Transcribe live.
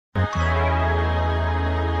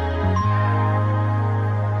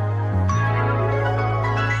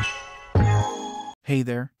Hey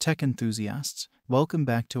there, tech enthusiasts. Welcome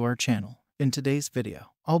back to our channel. In today's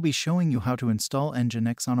video, I'll be showing you how to install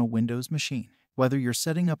Nginx on a Windows machine. Whether you're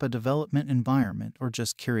setting up a development environment or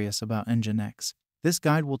just curious about Nginx, this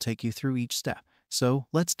guide will take you through each step. So,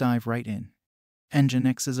 let's dive right in.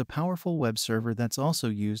 Nginx is a powerful web server that's also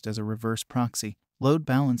used as a reverse proxy, load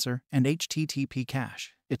balancer, and HTTP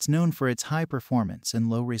cache. It's known for its high performance and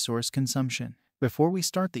low resource consumption. Before we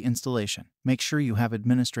start the installation, make sure you have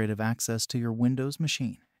administrative access to your Windows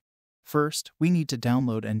machine. First, we need to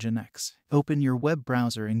download Nginx. Open your web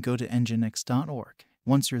browser and go to nginx.org.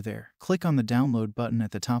 Once you're there, click on the download button at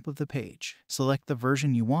the top of the page. Select the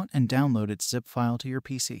version you want and download its zip file to your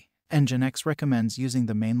PC. Nginx recommends using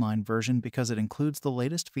the mainline version because it includes the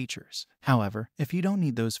latest features. However, if you don't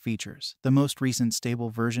need those features, the most recent stable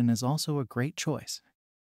version is also a great choice.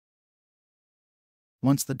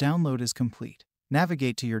 Once the download is complete,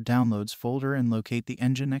 navigate to your Downloads folder and locate the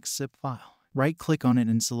Nginx zip file. Right-click on it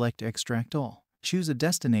and select Extract All. Choose a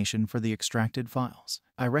destination for the extracted files.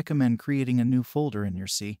 I recommend creating a new folder in your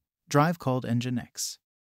C drive called Nginx.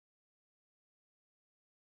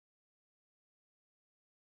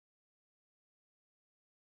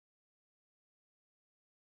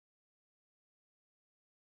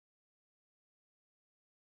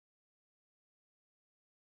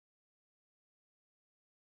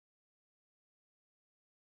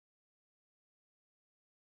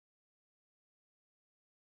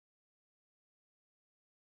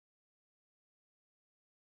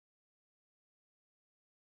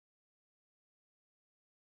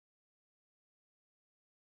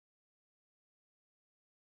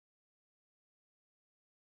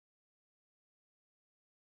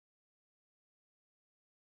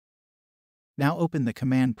 Now open the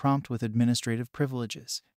command prompt with administrative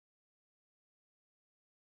privileges.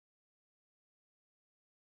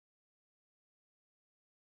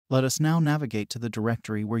 Let us now navigate to the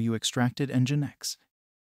directory where you extracted Nginx.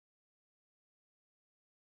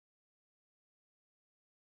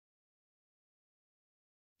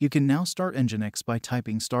 You can now start Nginx by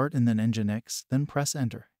typing start and then Nginx, then press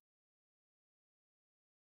enter.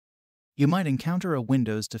 You might encounter a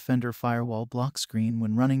Windows Defender firewall block screen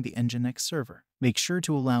when running the Nginx server. Make sure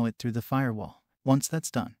to allow it through the firewall. Once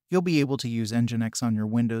that's done, you'll be able to use Nginx on your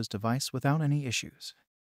Windows device without any issues.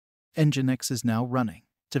 Nginx is now running.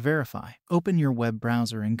 To verify, open your web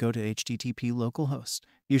browser and go to HTTP localhost.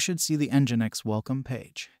 You should see the Nginx welcome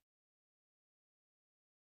page.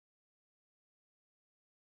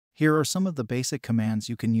 Here are some of the basic commands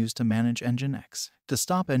you can use to manage Nginx. To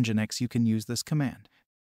stop Nginx, you can use this command.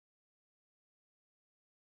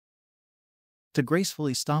 To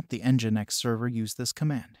gracefully stop the Nginx server, use this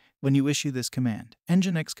command. When you issue this command,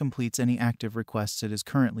 Nginx completes any active requests it is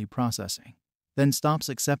currently processing, then stops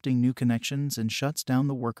accepting new connections and shuts down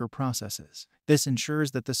the worker processes. This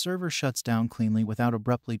ensures that the server shuts down cleanly without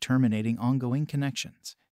abruptly terminating ongoing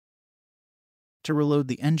connections. To reload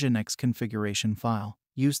the Nginx configuration file,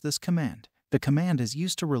 use this command. The command is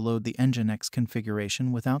used to reload the Nginx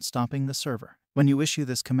configuration without stopping the server. When you issue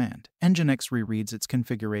this command, Nginx rereads its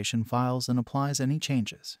configuration files and applies any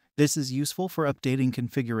changes. This is useful for updating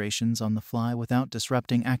configurations on the fly without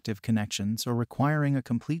disrupting active connections or requiring a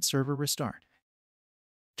complete server restart.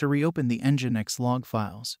 To reopen the Nginx log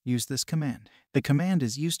files, use this command. The command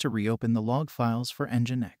is used to reopen the log files for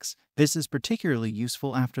Nginx. This is particularly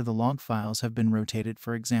useful after the log files have been rotated,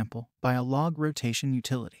 for example, by a log rotation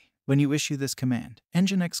utility. When you issue this command,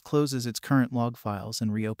 Nginx closes its current log files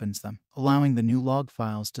and reopens them, allowing the new log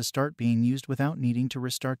files to start being used without needing to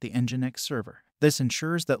restart the Nginx server. This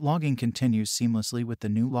ensures that logging continues seamlessly with the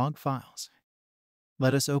new log files.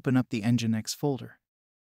 Let us open up the Nginx folder.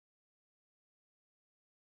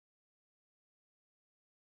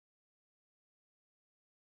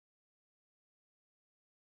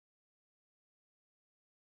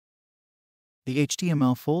 The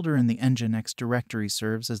HTML folder in the Nginx directory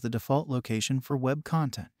serves as the default location for web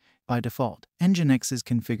content. By default, Nginx is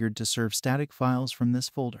configured to serve static files from this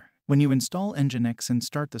folder. When you install Nginx and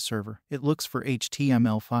start the server, it looks for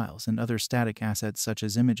HTML files and other static assets such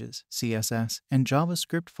as images, CSS, and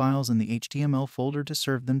JavaScript files in the HTML folder to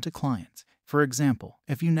serve them to clients. For example,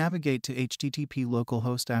 if you navigate to HTTP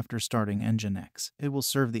localhost after starting Nginx, it will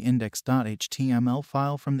serve the index.html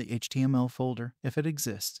file from the HTML folder if it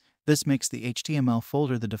exists. This makes the HTML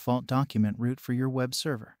folder the default document root for your web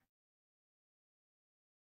server.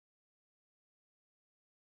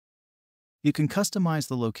 You can customize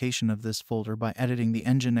the location of this folder by editing the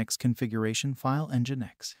Nginx configuration file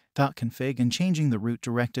nginx.config and changing the root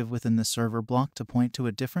directive within the server block to point to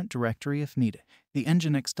a different directory if needed. The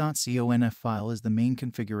nginx.conf file is the main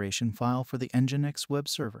configuration file for the Nginx web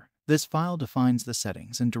server. This file defines the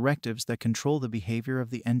settings and directives that control the behavior of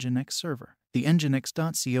the Nginx server. The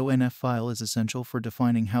nginx.conf file is essential for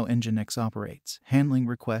defining how Nginx operates, handling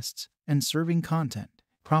requests, and serving content.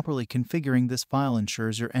 Properly configuring this file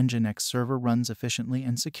ensures your Nginx server runs efficiently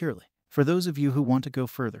and securely. For those of you who want to go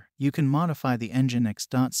further, you can modify the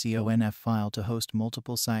nginx.conf file to host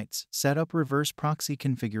multiple sites, set up reverse proxy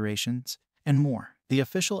configurations, and more. The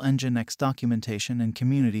official Nginx documentation and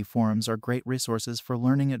community forums are great resources for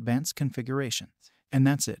learning advanced configurations. And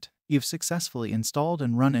that's it. You've successfully installed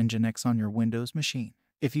and run Nginx on your Windows machine.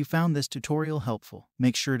 If you found this tutorial helpful,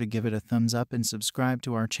 make sure to give it a thumbs up and subscribe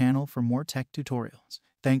to our channel for more tech tutorials.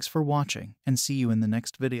 Thanks for watching, and see you in the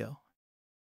next video.